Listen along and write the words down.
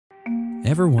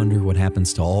Ever wonder what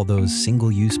happens to all those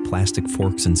single-use plastic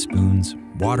forks and spoons,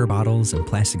 water bottles, and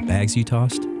plastic bags you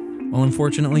tossed? Well,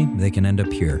 unfortunately, they can end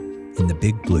up here, in the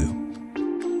Big Blue.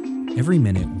 Every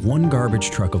minute, one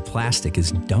garbage truck of plastic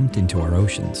is dumped into our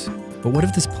oceans. But what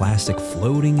if this plastic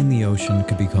floating in the ocean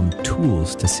could become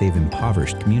tools to save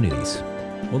impoverished communities?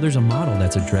 Well, there's a model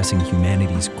that's addressing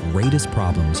humanity's greatest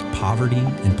problems, poverty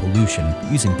and pollution,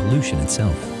 using pollution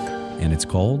itself. And it's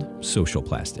called social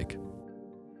plastic.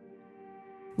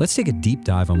 Let's take a deep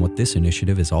dive on what this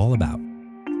initiative is all about.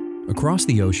 Across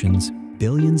the oceans,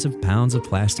 billions of pounds of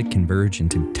plastic converge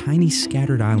into tiny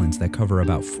scattered islands that cover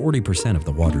about 40% of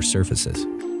the water's surfaces.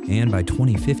 And by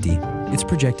 2050, it's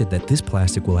projected that this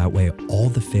plastic will outweigh all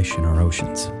the fish in our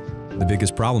oceans. The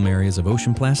biggest problem areas of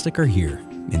ocean plastic are here,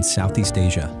 in Southeast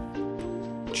Asia.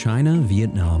 China,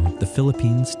 Vietnam, the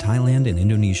Philippines, Thailand, and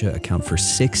Indonesia account for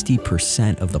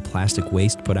 60% of the plastic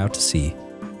waste put out to sea.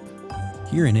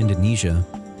 Here in Indonesia,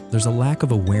 there's a lack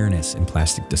of awareness in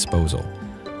plastic disposal.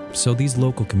 So these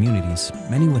local communities,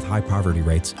 many with high poverty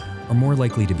rates, are more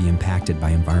likely to be impacted by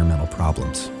environmental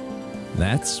problems.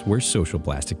 That's where social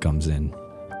plastic comes in.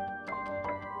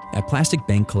 At plastic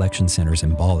bank collection centers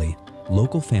in Bali,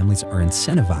 local families are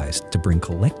incentivized to bring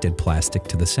collected plastic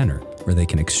to the center, where they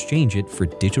can exchange it for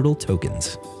digital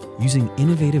tokens. Using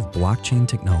innovative blockchain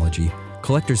technology,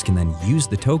 collectors can then use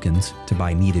the tokens to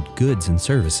buy needed goods and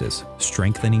services,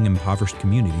 strengthening impoverished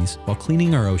communities while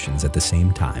cleaning our oceans at the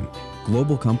same time.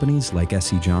 Global companies like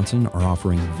SC Johnson are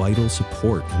offering vital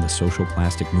support in the social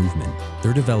plastic movement.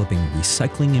 They're developing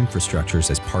recycling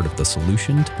infrastructures as part of the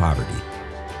solution to poverty.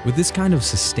 With this kind of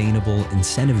sustainable,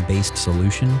 incentive-based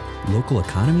solution, local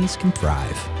economies can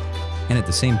thrive. And at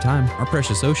the same time, our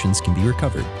precious oceans can be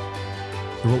recovered.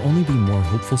 There will only be more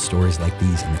hopeful stories like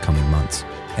these in the coming months.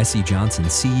 SC Johnson's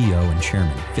CEO and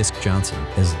chairman, Fisk Johnson,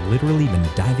 has literally been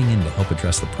diving in to help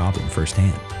address the problem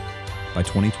firsthand. By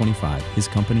 2025, his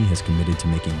company has committed to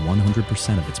making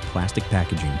 100% of its plastic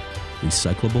packaging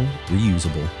recyclable,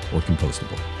 reusable, or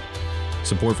compostable.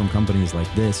 Support from companies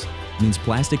like this means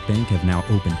Plastic Bank have now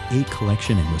opened 8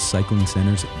 collection and recycling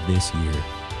centers this year.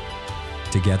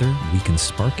 Together, we can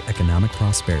spark economic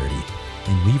prosperity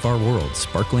and leave our world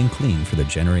sparkling clean for the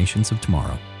generations of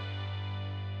tomorrow.